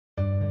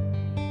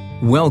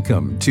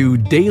Welcome to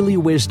Daily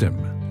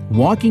Wisdom,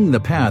 Walking the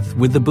Path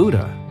with the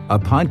Buddha, a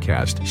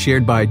podcast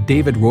shared by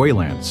David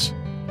Roylance.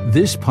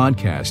 This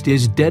podcast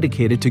is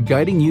dedicated to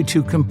guiding you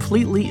to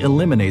completely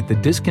eliminate the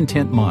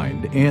discontent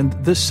mind and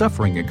the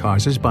suffering it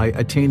causes by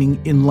attaining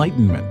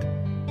enlightenment.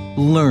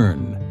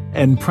 Learn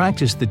and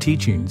practice the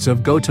teachings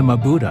of Gautama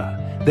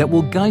Buddha that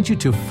will guide you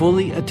to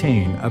fully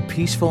attain a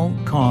peaceful,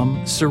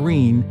 calm,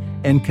 serene,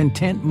 and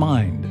content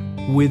mind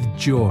with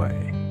joy.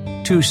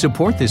 To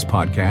support this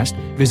podcast,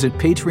 visit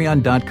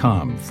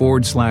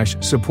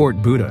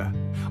patreon.com/support Buddha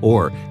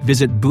or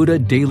visit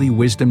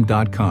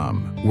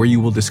buddhadailywisdom.com, where you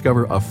will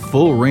discover a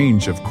full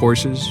range of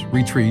courses,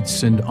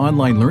 retreats, and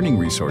online learning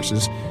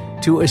resources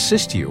to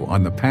assist you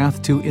on the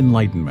path to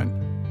enlightenment.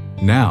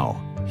 Now,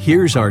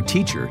 here's our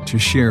teacher to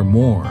share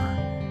more.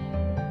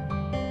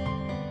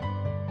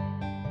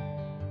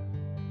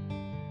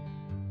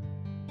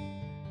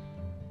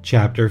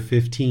 Chapter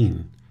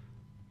 15.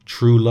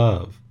 True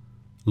Love.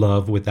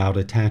 Love without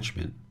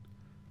attachment.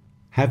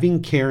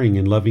 Having caring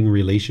and loving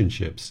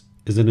relationships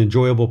is an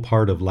enjoyable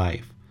part of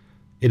life.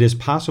 It is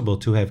possible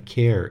to have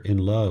care and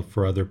love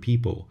for other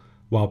people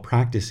while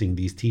practicing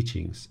these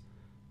teachings.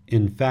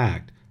 In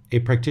fact, a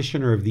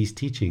practitioner of these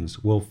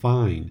teachings will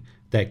find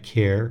that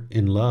care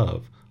and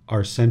love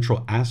are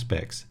central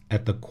aspects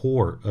at the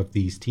core of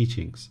these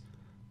teachings.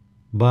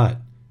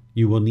 But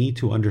you will need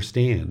to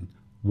understand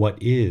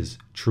what is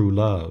true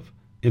love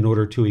in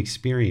order to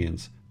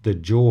experience the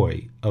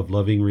joy of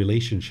loving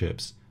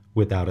relationships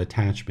without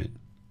attachment.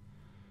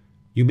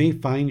 You may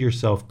find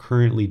yourself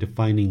currently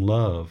defining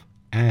love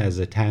as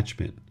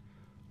attachment.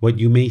 What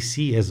you may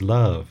see as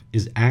love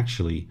is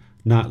actually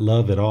not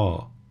love at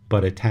all,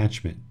 but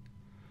attachment.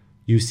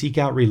 You seek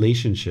out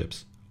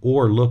relationships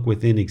or look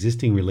within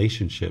existing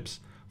relationships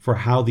for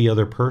how the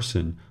other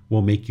person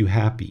will make you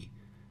happy.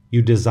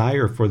 You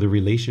desire for the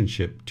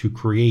relationship to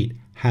create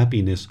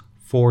happiness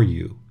for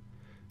you.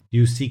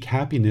 You seek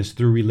happiness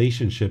through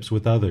relationships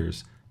with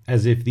others,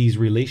 as if these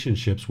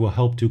relationships will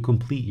help to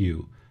complete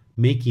you,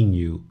 making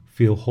you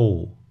feel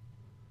whole.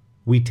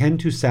 We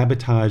tend to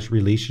sabotage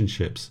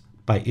relationships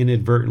by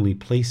inadvertently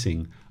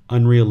placing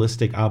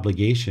unrealistic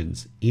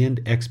obligations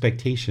and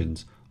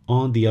expectations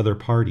on the other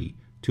party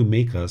to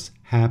make us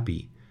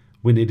happy,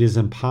 when it is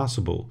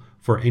impossible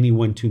for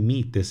anyone to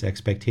meet this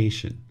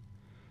expectation.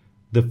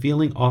 The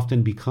feeling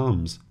often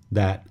becomes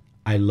that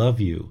I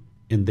love you,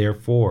 and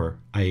therefore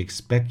I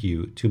expect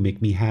you to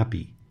make me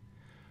happy.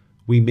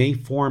 We may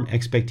form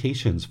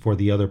expectations for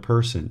the other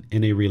person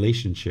in a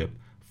relationship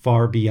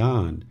far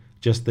beyond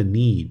just the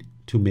need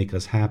to make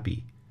us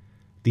happy.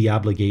 The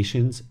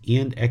obligations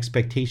and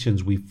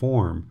expectations we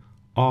form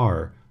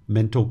are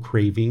mental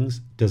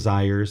cravings,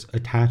 desires,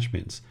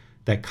 attachments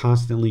that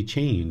constantly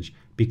change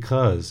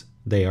because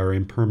they are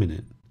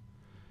impermanent.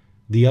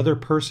 The other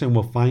person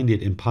will find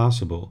it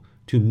impossible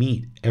to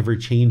meet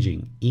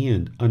ever-changing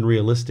and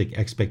unrealistic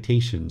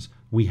expectations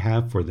we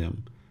have for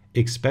them,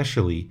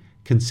 especially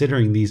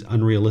considering these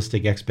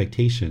unrealistic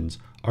expectations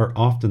are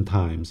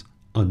oftentimes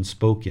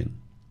unspoken.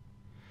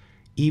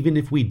 Even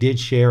if we did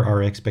share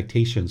our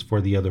expectations for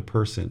the other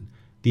person,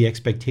 the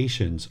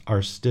expectations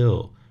are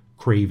still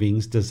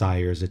cravings,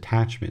 desires,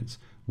 attachments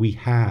we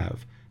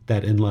have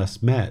that,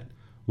 unless met,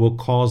 will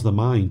cause the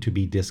mind to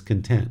be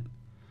discontent.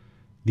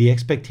 The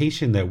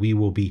expectation that we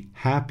will be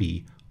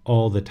happy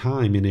all the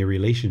time in a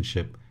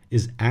relationship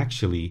is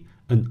actually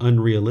an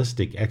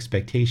unrealistic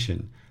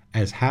expectation,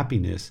 as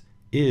happiness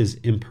is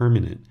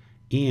impermanent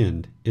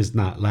and is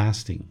not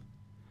lasting.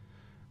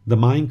 The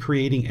mind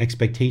creating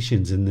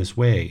expectations in this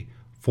way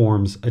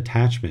forms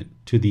attachment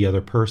to the other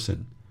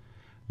person.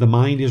 The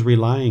mind is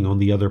relying on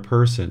the other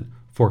person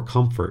for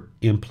comfort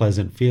and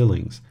pleasant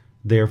feelings,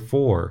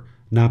 therefore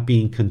not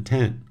being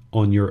content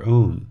on your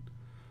own.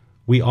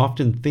 We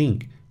often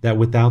think that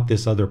without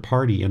this other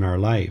party in our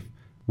life,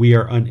 we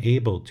are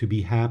unable to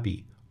be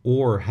happy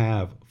or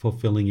have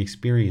fulfilling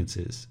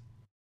experiences.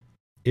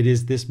 It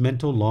is this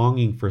mental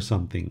longing for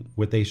something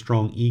with a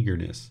strong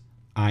eagerness,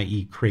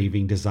 i.e.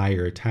 craving,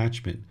 desire,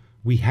 attachment,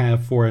 we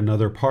have for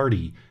another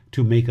party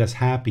to make us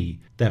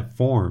happy that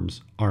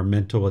forms our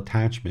mental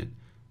attachment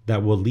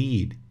that will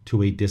lead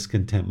to a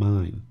discontent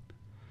mind.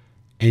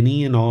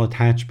 Any and all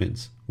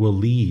attachments will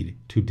lead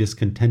to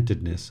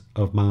discontentedness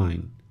of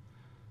mind.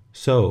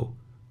 So,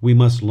 we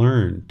must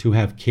learn to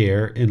have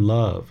care and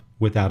love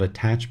without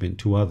attachment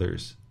to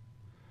others.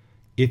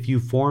 If you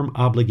form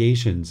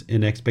obligations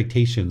and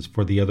expectations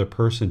for the other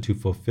person to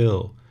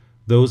fulfill,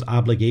 those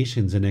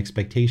obligations and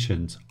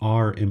expectations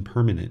are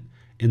impermanent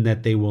in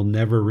that they will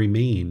never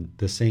remain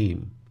the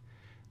same.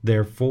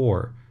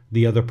 Therefore,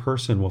 the other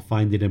person will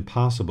find it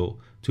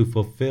impossible to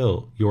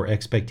fulfill your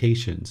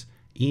expectations,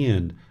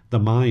 and the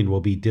mind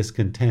will be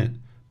discontent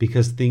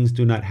because things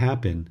do not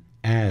happen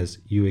as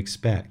you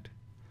expect.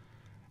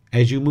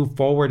 As you move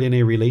forward in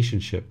a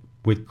relationship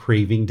with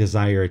craving,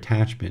 desire,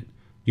 attachment,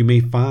 you may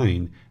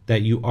find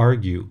that you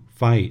argue,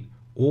 fight,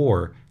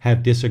 or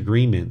have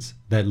disagreements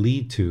that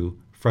lead to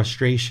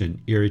frustration,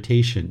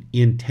 irritation,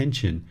 and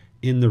tension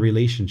in the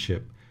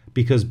relationship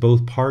because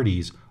both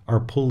parties are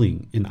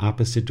pulling in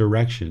opposite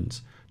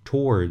directions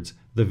towards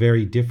the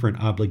very different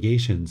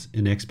obligations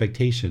and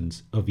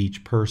expectations of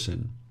each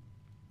person.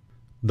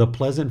 The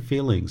pleasant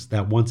feelings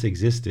that once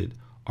existed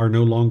are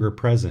no longer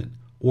present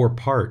or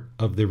part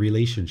of the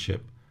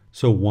relationship,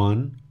 so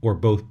one or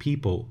both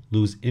people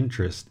lose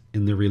interest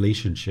in the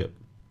relationship.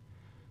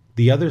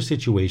 The other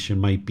situation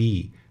might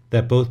be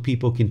that both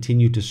people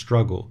continue to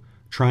struggle,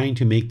 trying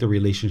to make the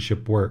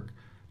relationship work,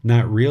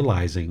 not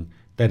realizing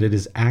that it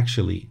is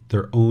actually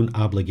their own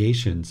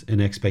obligations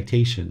and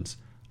expectations,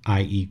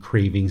 i.e.,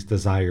 cravings,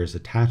 desires,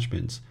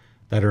 attachments,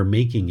 that are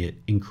making it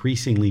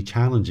increasingly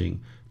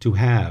challenging to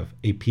have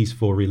a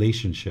peaceful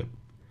relationship.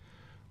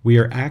 We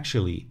are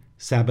actually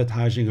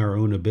sabotaging our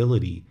own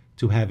ability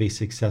to have a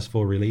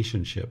successful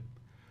relationship.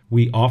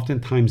 We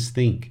oftentimes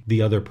think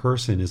the other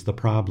person is the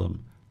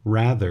problem,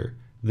 rather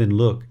than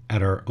look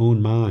at our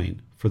own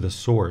mind for the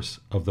source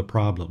of the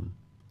problem.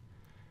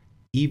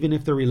 Even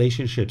if the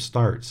relationship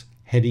starts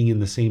heading in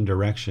the same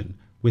direction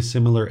with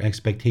similar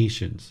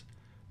expectations,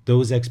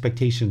 those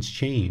expectations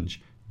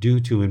change due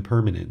to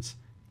impermanence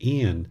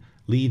and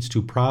leads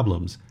to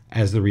problems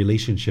as the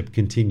relationship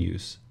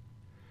continues.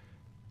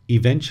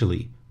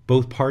 Eventually,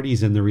 both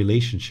parties in the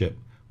relationship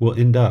will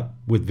end up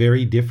with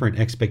very different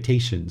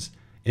expectations,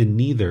 and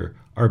neither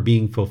are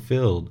being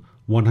fulfilled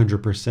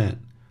 100%.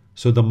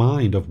 So the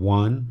mind of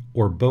one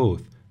or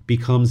both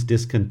becomes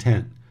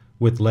discontent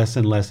with less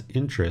and less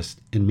interest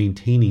in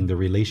maintaining the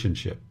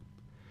relationship.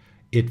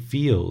 It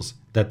feels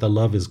that the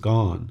love is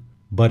gone,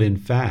 but in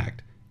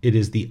fact, it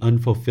is the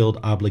unfulfilled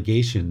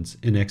obligations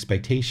and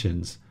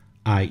expectations,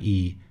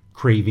 i.e.,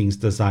 cravings,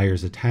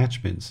 desires,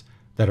 attachments,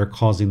 that are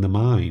causing the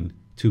mind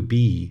to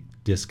be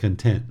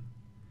discontent.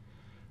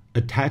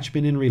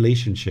 Attachment in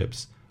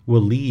relationships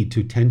will lead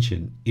to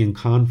tension and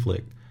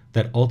conflict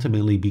that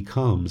ultimately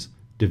becomes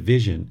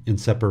division and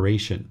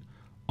separation,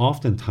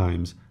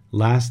 oftentimes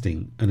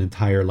lasting an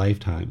entire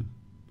lifetime.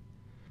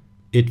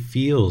 It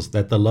feels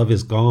that the love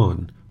is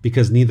gone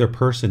because neither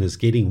person is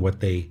getting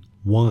what they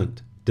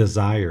want,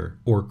 desire,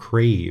 or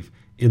crave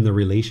in the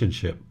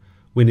relationship,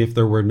 when if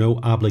there were no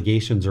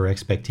obligations or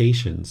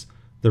expectations,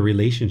 the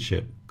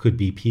relationship could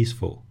be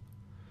peaceful.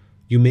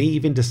 You may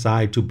even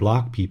decide to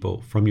block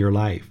people from your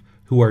life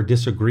who are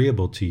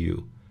disagreeable to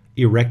you,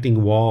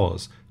 erecting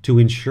walls to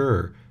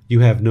ensure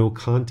you have no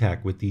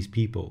contact with these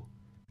people.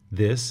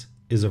 This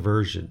is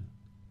aversion.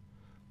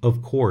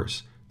 Of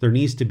course, there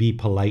needs to be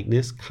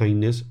politeness,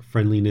 kindness,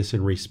 friendliness,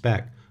 and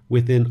respect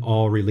within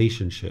all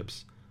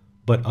relationships.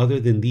 But other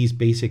than these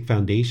basic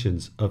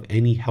foundations of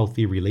any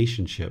healthy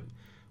relationship,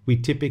 we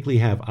typically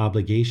have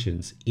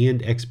obligations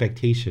and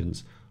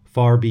expectations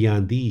far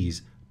beyond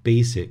these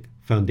basic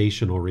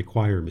foundational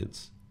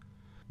requirements.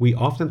 We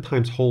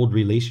oftentimes hold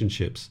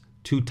relationships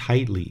too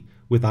tightly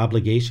with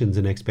obligations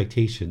and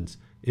expectations,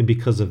 and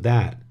because of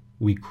that,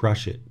 we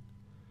crush it.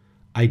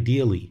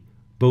 Ideally,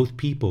 both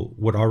people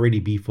would already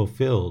be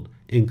fulfilled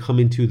and come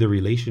into the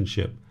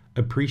relationship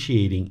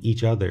appreciating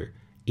each other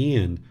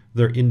and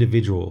their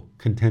individual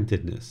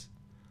contentedness.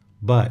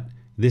 But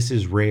this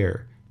is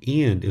rare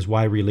and is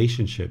why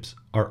relationships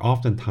are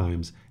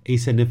oftentimes a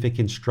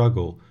significant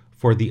struggle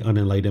for the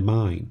unenlightened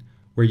mind,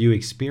 where you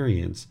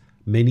experience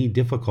many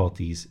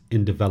difficulties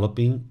in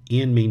developing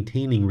and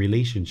maintaining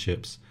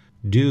relationships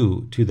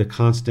due to the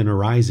constant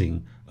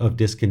arising of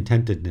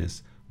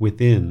discontentedness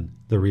within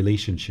the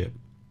relationship.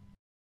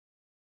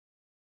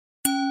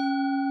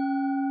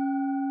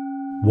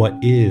 What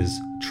is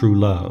true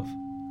love?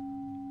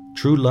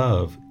 True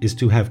love is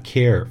to have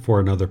care for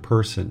another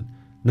person,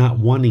 not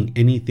wanting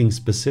anything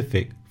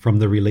specific from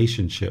the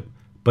relationship,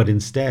 but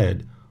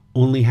instead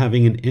only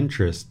having an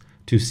interest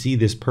to see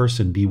this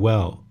person be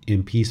well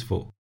and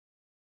peaceful.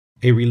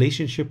 A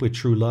relationship with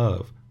true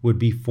love would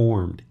be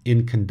formed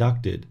and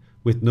conducted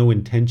with no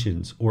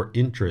intentions or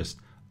interest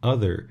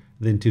other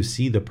than to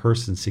see the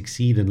person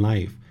succeed in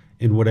life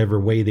in whatever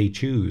way they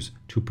choose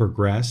to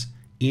progress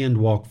and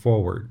walk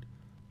forward.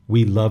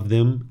 We love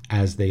them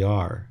as they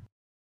are.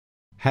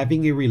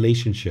 Having a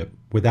relationship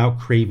without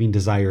craving,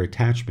 desire,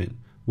 attachment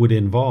would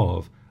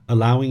involve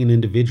allowing an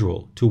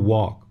individual to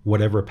walk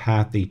whatever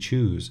path they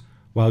choose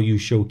while you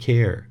show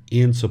care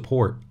and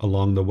support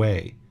along the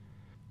way.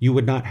 You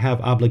would not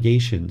have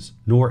obligations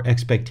nor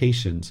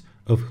expectations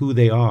of who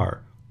they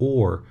are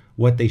or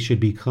what they should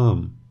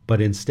become,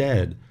 but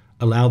instead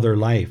allow their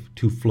life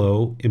to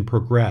flow and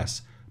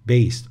progress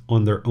based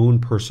on their own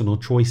personal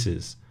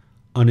choices,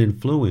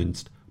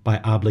 uninfluenced by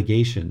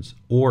obligations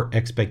or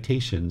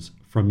expectations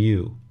from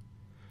you.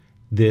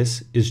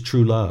 This is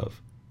true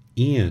love,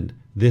 and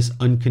this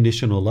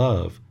unconditional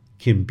love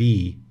can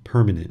be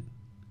permanent.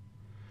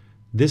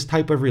 This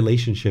type of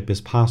relationship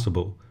is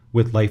possible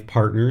with life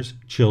partners,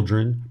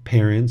 children,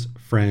 parents,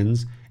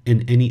 friends,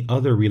 and any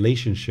other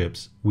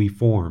relationships we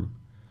form.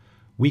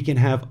 We can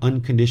have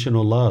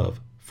unconditional love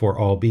for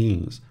all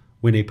beings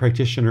when a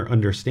practitioner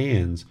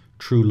understands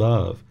true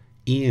love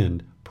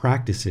and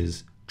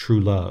practices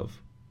true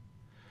love.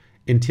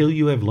 Until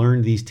you have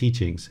learned these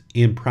teachings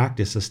and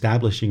practice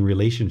establishing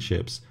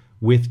relationships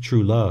with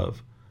true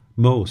love,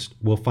 most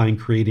will find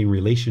creating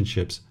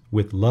relationships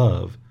with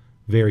love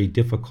very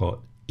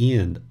difficult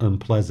and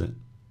unpleasant.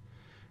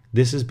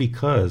 This is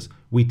because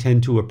we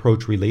tend to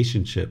approach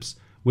relationships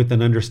with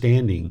an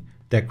understanding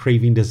that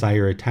craving,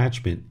 desire,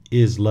 attachment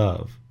is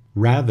love,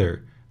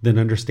 rather than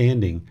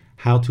understanding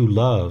how to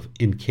love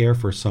and care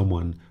for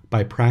someone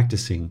by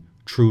practicing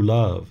true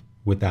love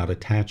without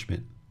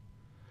attachment.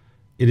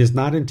 It is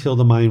not until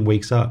the mind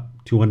wakes up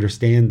to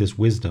understand this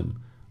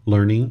wisdom,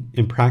 learning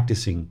and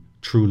practicing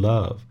true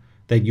love,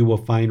 that you will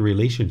find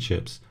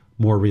relationships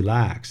more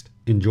relaxed,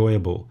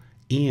 enjoyable,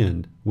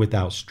 and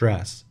without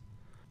stress.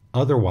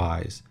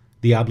 Otherwise,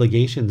 the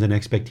obligations and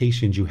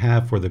expectations you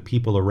have for the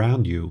people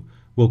around you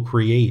will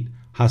create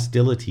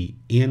hostility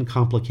and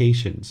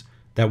complications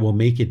that will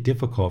make it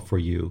difficult for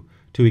you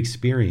to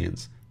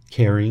experience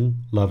caring,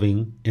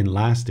 loving, and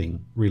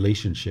lasting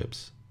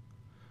relationships.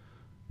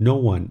 No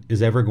one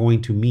is ever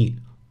going to meet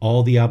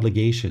all the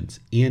obligations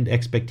and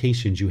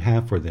expectations you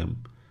have for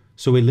them,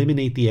 so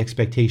eliminate the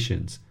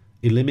expectations,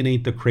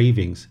 eliminate the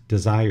cravings,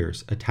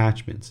 desires,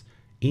 attachments,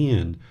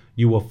 and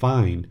you will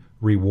find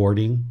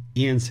rewarding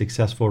and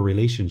successful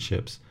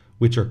relationships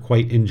which are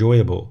quite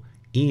enjoyable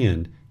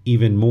and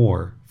even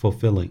more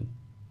fulfilling.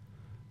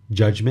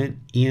 Judgment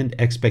and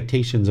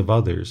expectations of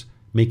others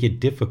make it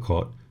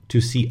difficult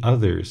to see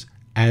others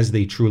as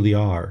they truly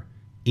are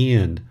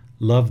and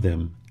love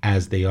them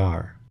as they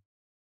are.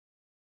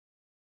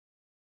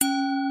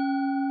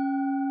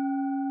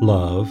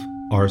 Love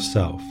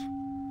ourself.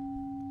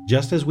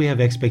 Just as we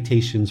have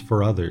expectations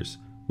for others,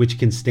 which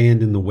can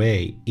stand in the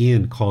way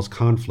and cause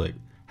conflict,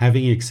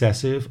 having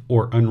excessive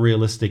or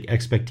unrealistic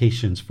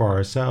expectations for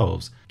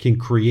ourselves can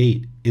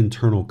create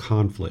internal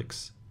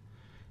conflicts.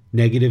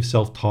 Negative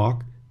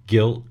self-talk,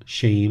 guilt,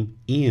 shame,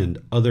 and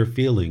other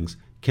feelings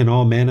can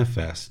all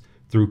manifest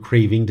through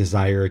craving,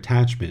 desire,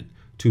 attachment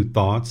to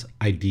thoughts,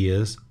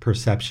 ideas,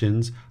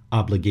 perceptions,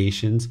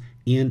 obligations,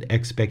 and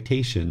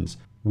expectations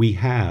we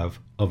have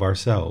of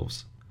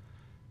ourselves.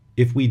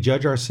 If we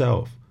judge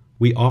ourselves,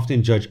 we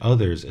often judge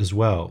others as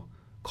well,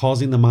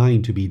 causing the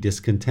mind to be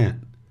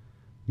discontent.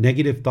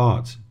 Negative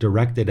thoughts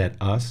directed at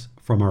us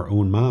from our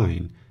own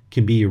mind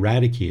can be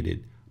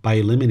eradicated by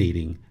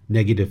eliminating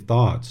negative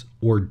thoughts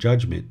or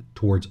judgment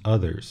towards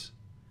others.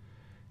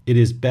 It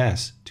is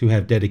best to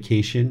have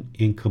dedication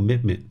and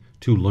commitment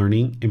to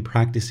learning and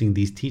practicing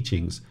these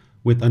teachings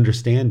with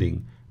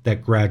understanding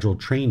that gradual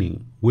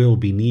training will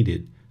be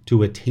needed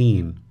to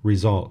attain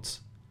results.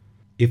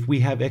 If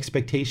we have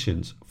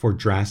expectations for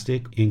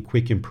drastic and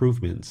quick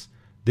improvements,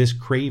 this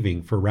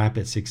craving for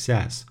rapid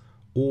success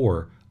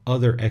or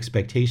other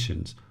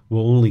expectations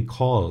will only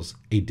cause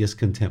a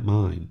discontent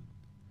mind.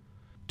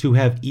 To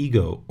have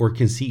ego or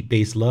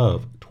conceit-based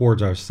love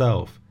towards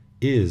ourselves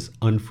is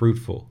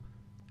unfruitful.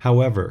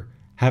 However,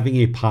 having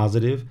a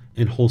positive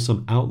and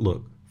wholesome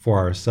outlook for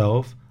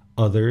ourselves,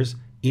 others,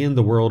 and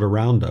the world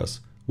around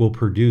us will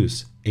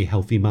produce a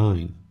healthy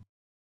mind.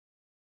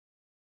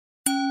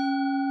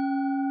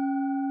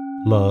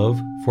 Love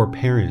for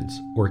parents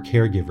or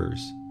caregivers.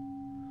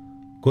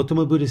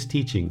 Gautama Buddha's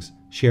teachings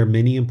share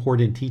many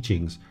important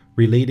teachings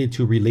related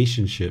to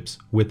relationships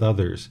with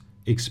others,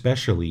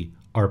 especially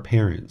our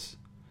parents.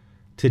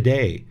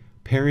 Today,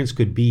 parents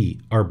could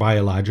be our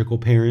biological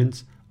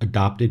parents,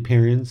 adopted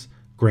parents,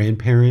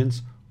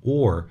 grandparents,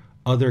 or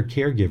other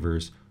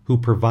caregivers who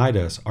provide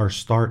us our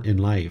start in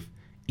life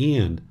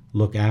and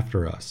look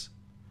after us.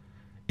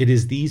 It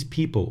is these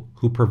people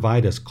who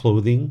provide us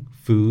clothing,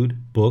 food,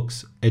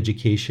 books,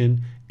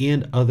 education,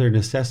 and other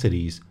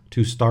necessities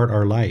to start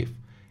our life,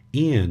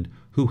 and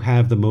who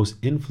have the most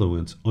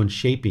influence on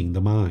shaping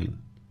the mind.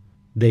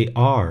 They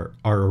are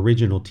our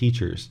original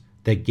teachers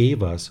that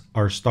gave us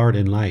our start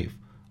in life,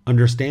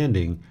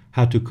 understanding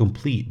how to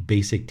complete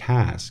basic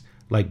tasks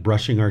like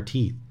brushing our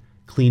teeth,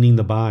 cleaning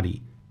the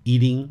body,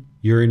 eating,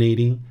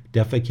 urinating,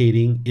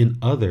 defecating, and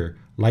other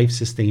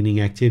life-sustaining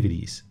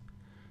activities.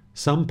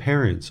 Some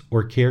parents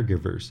or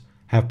caregivers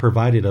have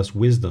provided us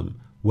wisdom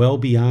well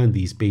beyond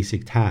these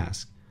basic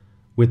tasks.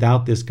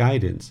 Without this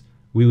guidance,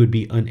 we would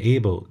be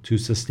unable to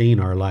sustain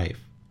our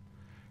life.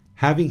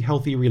 Having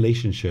healthy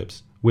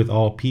relationships with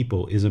all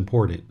people is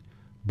important,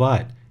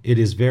 but it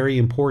is very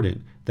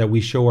important that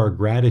we show our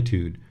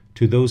gratitude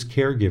to those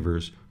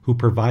caregivers who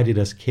provided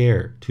us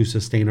care to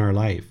sustain our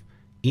life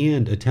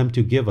and attempt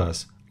to give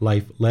us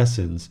life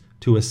lessons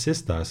to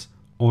assist us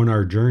on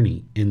our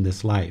journey in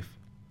this life.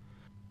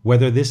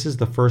 Whether this is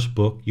the first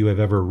book you have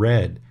ever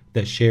read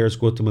that shares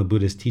Gautama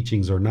Buddha's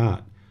teachings or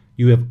not,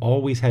 you have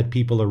always had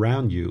people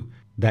around you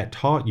that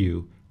taught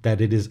you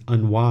that it is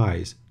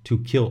unwise to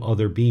kill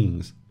other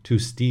beings, to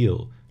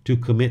steal, to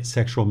commit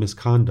sexual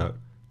misconduct,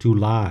 to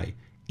lie,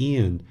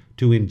 and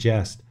to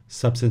ingest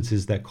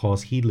substances that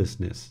cause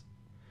heedlessness.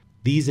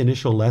 These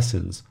initial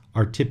lessons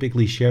are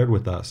typically shared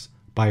with us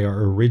by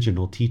our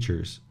original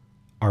teachers,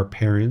 our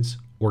parents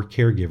or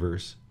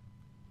caregivers.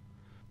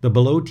 The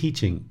below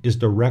teaching is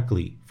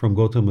directly from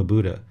Gautama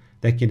Buddha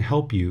that can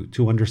help you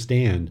to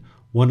understand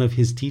one of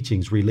his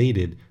teachings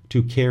related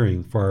to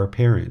caring for our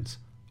parents,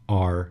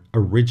 our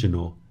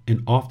original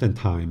and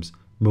oftentimes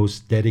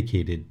most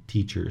dedicated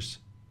teachers.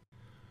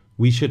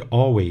 We should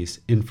always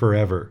and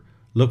forever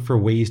look for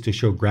ways to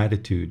show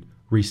gratitude,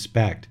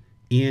 respect,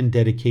 and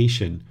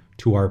dedication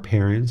to our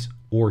parents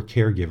or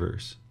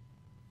caregivers.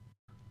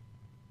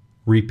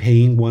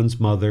 Repaying one's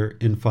mother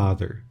and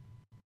father.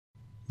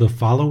 The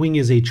following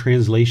is a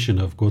translation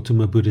of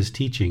Gautama Buddha's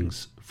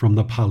teachings from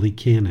the Pali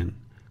Canon,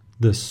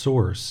 the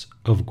source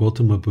of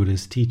Gautama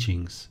Buddha's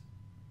teachings.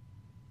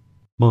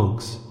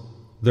 Monks,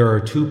 there are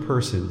two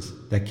persons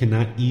that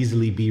cannot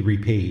easily be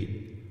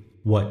repaid.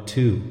 What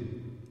two?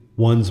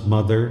 One's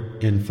mother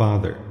and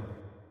father.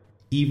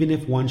 Even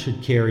if one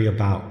should carry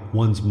about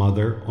one's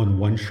mother on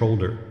one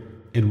shoulder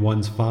and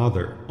one's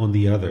father on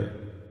the other,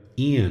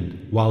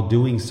 and, while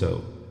doing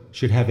so,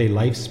 should have a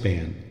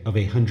lifespan of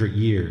 100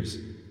 years,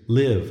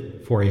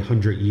 live for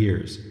 100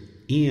 years,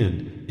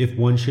 and if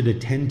one should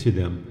attend to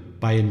them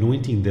by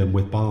anointing them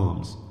with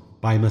balms,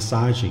 by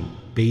massaging,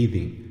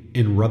 bathing,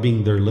 and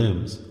rubbing their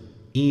limbs,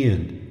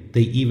 and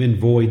they even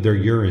void their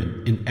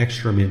urine and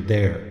excrement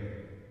there,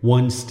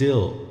 one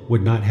still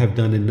would not have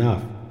done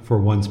enough for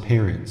one's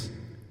parents,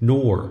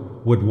 nor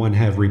would one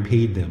have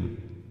repaid them.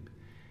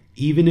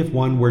 Even if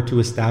one were to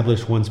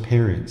establish one's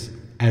parents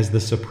as the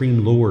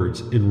supreme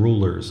lords and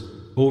rulers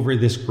over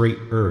this great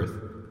earth,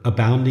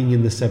 abounding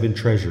in the 7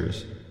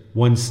 treasures,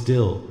 one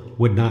still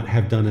would not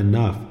have done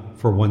enough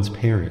for one's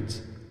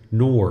parents,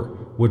 nor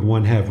would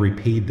one have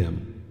repaid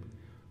them.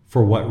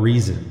 For what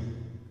reason?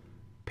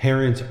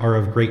 Parents are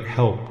of great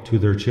help to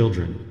their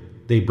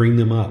children. They bring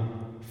them up,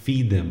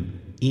 feed them,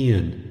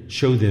 and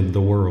show them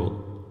the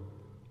world.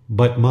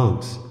 But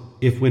monks,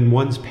 if when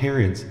one's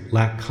parents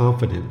lack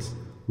confidence,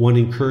 one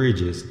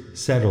encourages,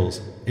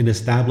 settles, and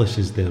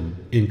establishes them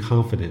in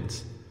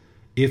confidence.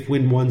 If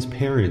when one's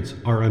parents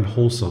are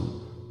unwholesome,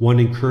 one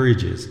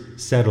encourages,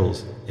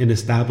 settles, and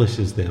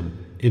establishes them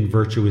in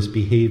virtuous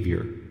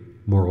behavior,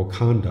 moral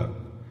conduct.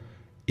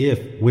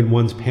 If when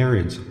one's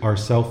parents are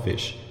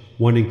selfish,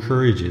 one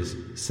encourages,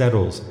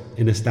 settles,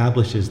 and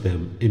establishes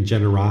them in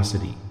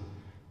generosity.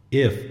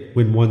 If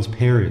when one's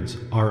parents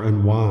are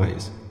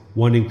unwise,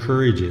 one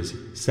encourages,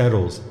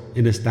 settles,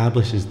 and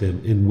establishes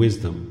them in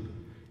wisdom.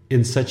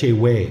 In such a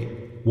way,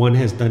 one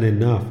has done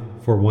enough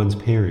for one's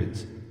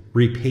parents,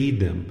 repaid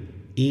them,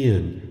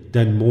 and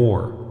done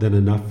more than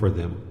enough for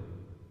them.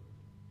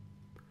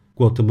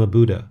 Gautama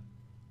Buddha.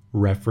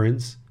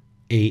 Reference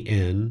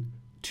AN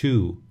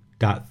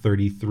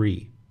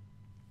 2.33.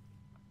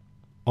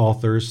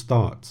 Author's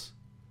thoughts.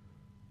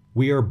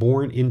 We are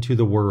born into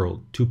the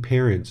world to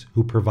parents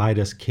who provide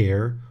us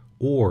care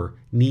or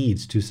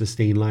needs to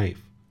sustain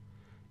life.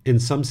 In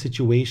some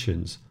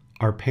situations,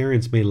 our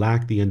parents may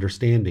lack the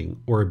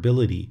understanding or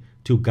ability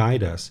to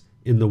guide us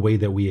in the way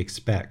that we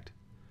expect.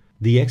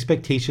 The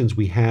expectations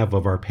we have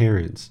of our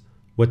parents,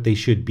 what they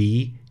should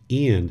be,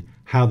 and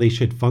how they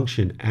should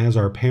function as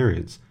our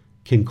parents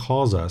can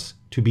cause us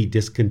to be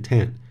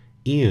discontent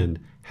and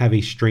have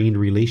a strained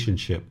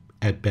relationship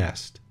at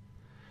best.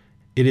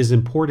 It is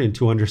important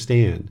to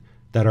understand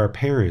that our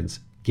parents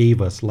gave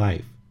us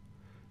life.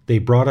 They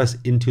brought us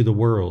into the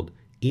world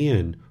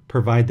and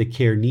provide the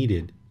care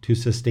needed to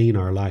sustain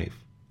our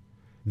life.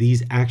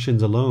 These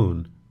actions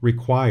alone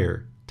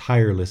require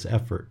tireless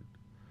effort.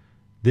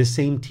 This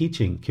same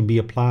teaching can be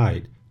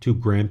applied to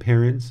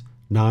grandparents,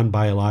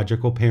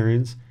 non-biological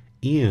parents,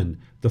 and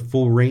the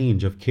full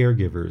range of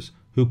caregivers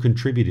who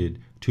contributed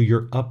to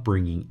your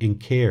upbringing and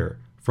care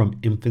from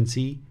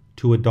infancy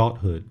to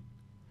adulthood.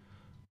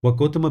 What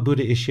Gautama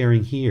Buddha is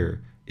sharing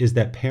here is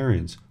that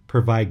parents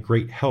provide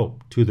great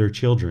help to their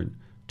children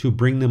to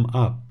bring them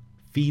up,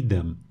 feed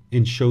them,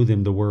 and show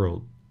them the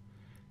world.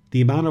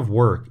 The amount of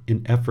work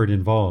and effort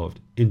involved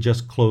in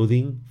just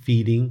clothing,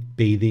 feeding,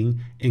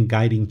 bathing, and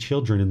guiding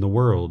children in the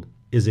world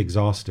is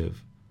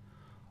exhaustive.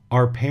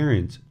 Our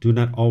parents do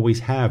not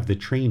always have the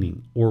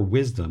training or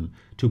wisdom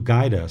to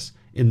guide us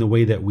in the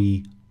way that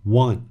we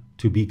want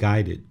to be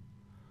guided.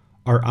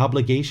 Our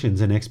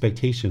obligations and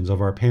expectations of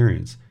our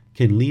parents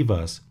can leave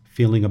us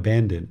feeling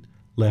abandoned,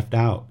 left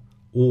out,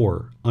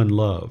 or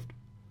unloved.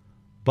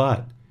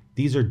 But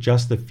these are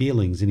just the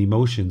feelings and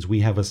emotions we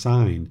have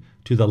assigned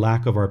to the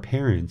lack of our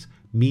parents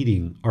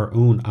meeting our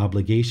own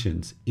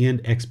obligations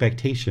and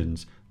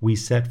expectations we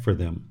set for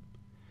them.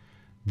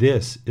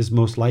 This is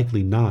most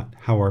likely not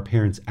how our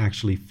parents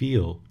actually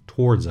feel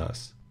towards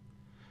us.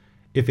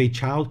 If a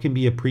child can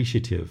be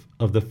appreciative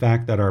of the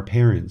fact that our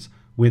parents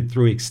went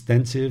through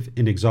extensive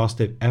and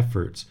exhaustive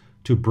efforts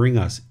to bring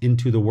us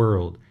into the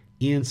world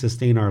and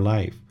sustain our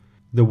life,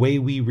 the way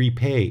we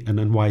repay an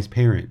unwise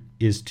parent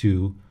is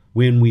to,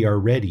 when we are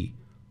ready,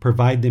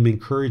 provide them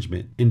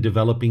encouragement in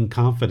developing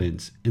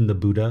confidence in the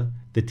Buddha,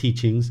 the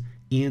teachings,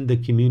 and the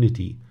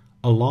community,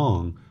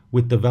 along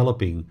with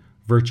developing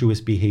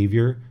virtuous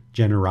behavior,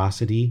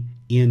 generosity,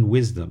 and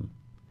wisdom.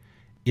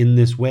 In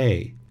this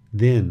way,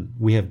 then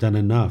we have done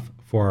enough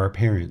for our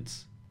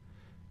parents.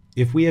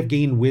 If we have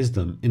gained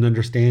wisdom and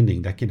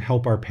understanding that can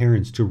help our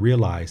parents to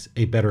realize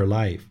a better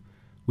life,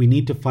 we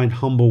need to find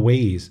humble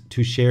ways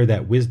to share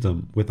that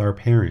wisdom with our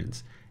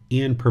parents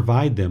and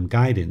provide them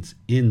guidance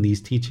in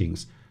these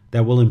teachings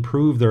that will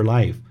improve their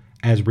life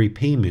as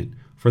repayment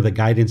for the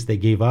guidance they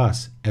gave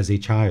us as a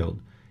child,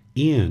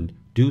 and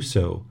do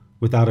so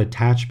without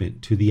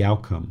attachment to the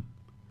outcome.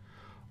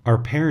 Our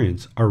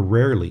parents are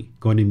rarely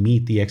going to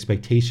meet the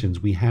expectations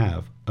we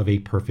have of a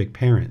perfect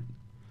parent.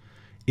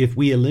 If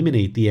we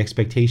eliminate the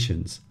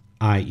expectations,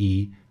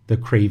 i.e., the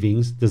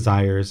cravings,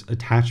 desires,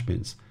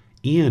 attachments,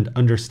 and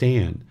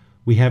understand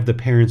we have the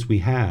parents we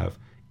have,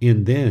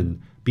 and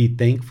then be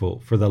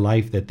thankful for the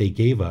life that they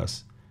gave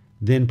us,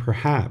 then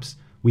perhaps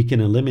we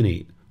can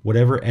eliminate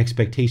whatever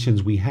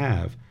expectations we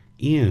have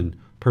and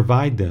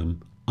provide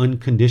them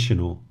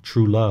unconditional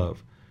true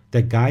love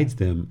that guides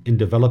them in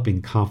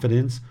developing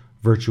confidence,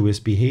 virtuous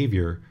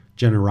behavior,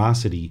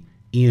 generosity,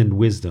 and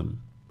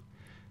wisdom.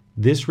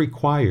 This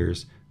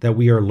requires that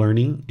we are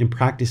learning and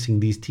practicing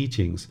these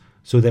teachings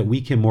so that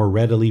we can more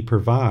readily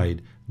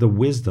provide the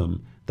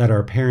wisdom that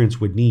our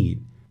parents would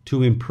need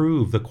to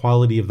improve the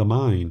quality of the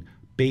mind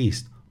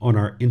based on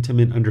our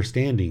intimate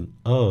understanding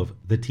of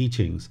the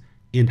teachings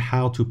and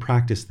how to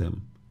practice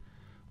them.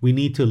 We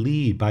need to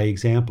lead by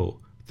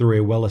example through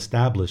a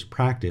well-established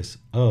practice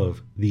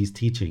of these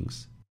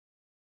teachings.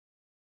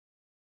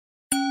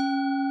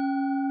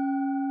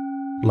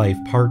 Life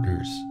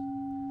partners.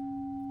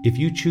 If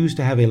you choose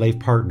to have a life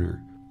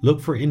partner,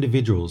 look for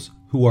individuals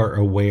who are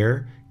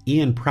aware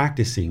and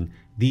practicing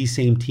these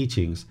same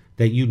teachings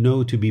that you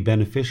know to be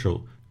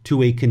beneficial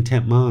to a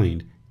content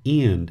mind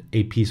and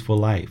a peaceful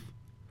life.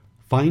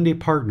 Find a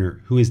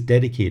partner who is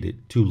dedicated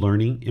to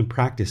learning and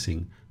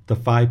practicing the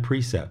 5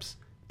 precepts,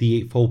 the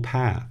Eightfold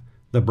Path,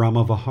 the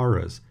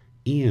Brahma-Viharas,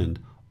 and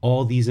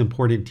all these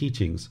important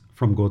teachings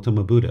from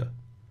Gautama Buddha.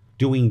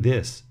 Doing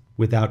this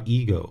without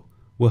ego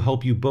will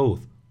help you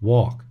both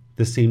walk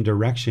the same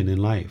direction in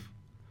life.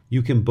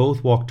 You can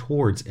both walk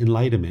towards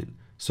enlightenment,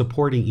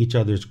 supporting each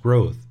other's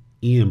growth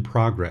and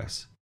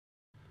progress.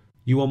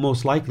 You will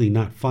most likely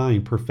not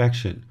find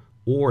perfection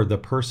or the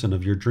person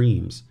of your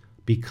dreams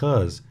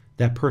because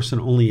that person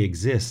only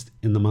exists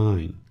in the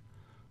mind.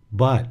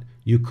 But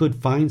you could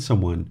find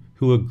someone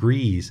who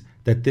agrees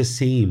that this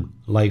same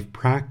life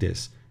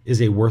practice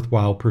is a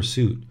worthwhile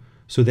pursuit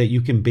so that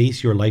you can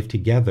base your life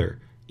together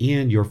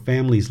and your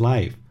family's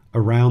life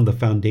around the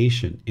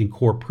foundation and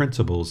core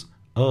principles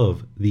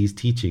of these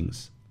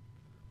teachings.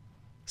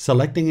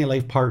 Selecting a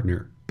life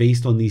partner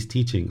based on these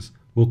teachings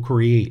will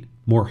create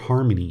more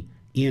harmony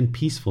and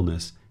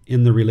peacefulness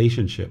in the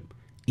relationship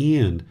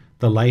and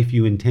the life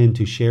you intend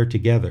to share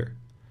together.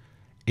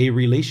 A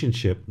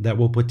relationship that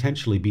will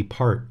potentially be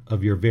part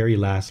of your very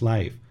last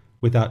life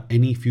without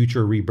any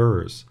future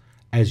rebirths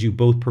as you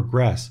both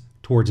progress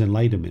towards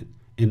enlightenment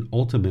and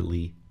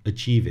ultimately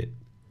achieve it.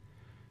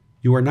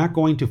 You are not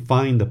going to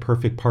find the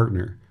perfect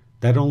partner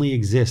that only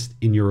exists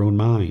in your own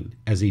mind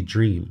as a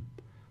dream,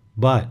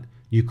 but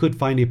you could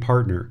find a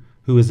partner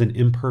who is an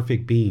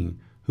imperfect being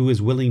who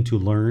is willing to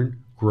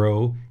learn,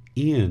 grow,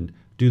 and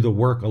do the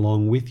work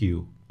along with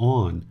you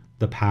on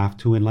the path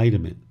to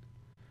enlightenment.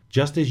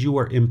 Just as you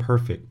are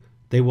imperfect,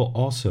 they will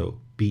also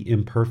be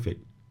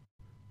imperfect.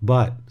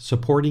 But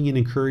supporting and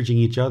encouraging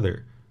each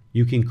other,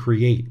 you can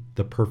create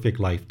the perfect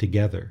life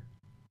together.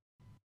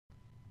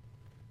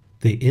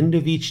 The end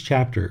of each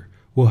chapter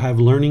will have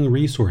learning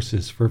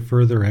resources for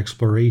further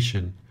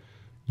exploration.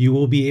 You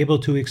will be able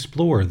to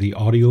explore the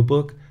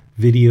audiobook,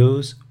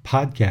 videos,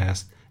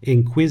 podcasts,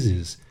 and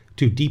quizzes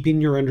to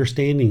deepen your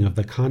understanding of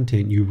the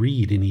content you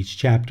read in each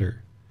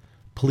chapter.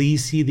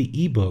 Please see the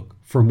ebook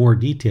for more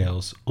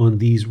details on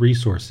these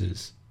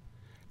resources.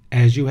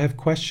 As you have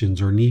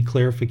questions or need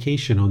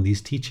clarification on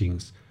these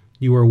teachings,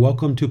 you are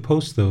welcome to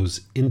post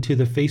those into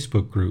the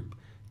Facebook group,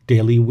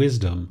 Daily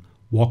Wisdom,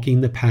 Walking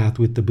the Path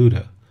with the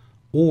Buddha,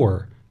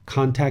 or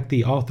contact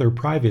the author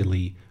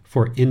privately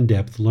for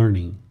in-depth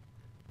learning.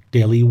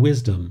 Daily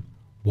Wisdom,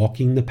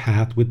 Walking the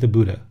Path with the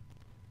Buddha.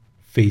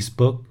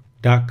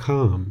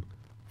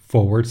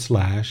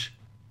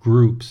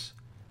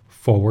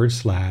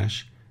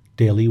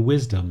 Facebook.com/groups/Daily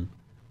Wisdom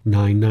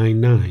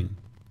 999.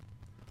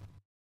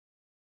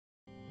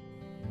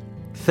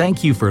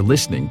 Thank you for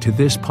listening to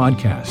this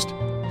podcast.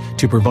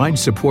 To provide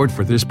support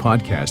for this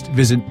podcast,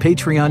 visit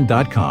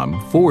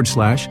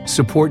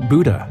patreon.com/support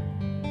Buddha.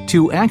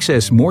 To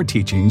access more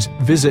teachings,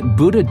 visit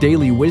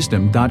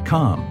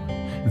buddhadailywisdom.com.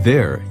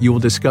 There, you will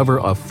discover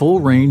a full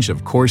range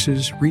of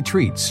courses,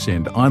 retreats,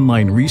 and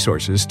online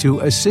resources to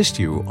assist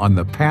you on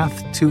the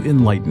path to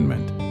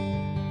enlightenment.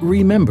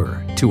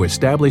 Remember to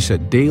establish a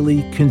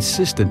daily,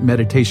 consistent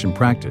meditation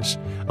practice,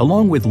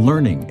 along with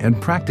learning and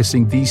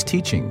practicing these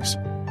teachings.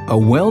 A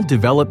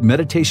well-developed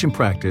meditation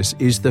practice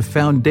is the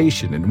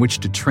foundation in which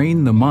to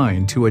train the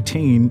mind to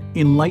attain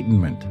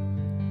enlightenment.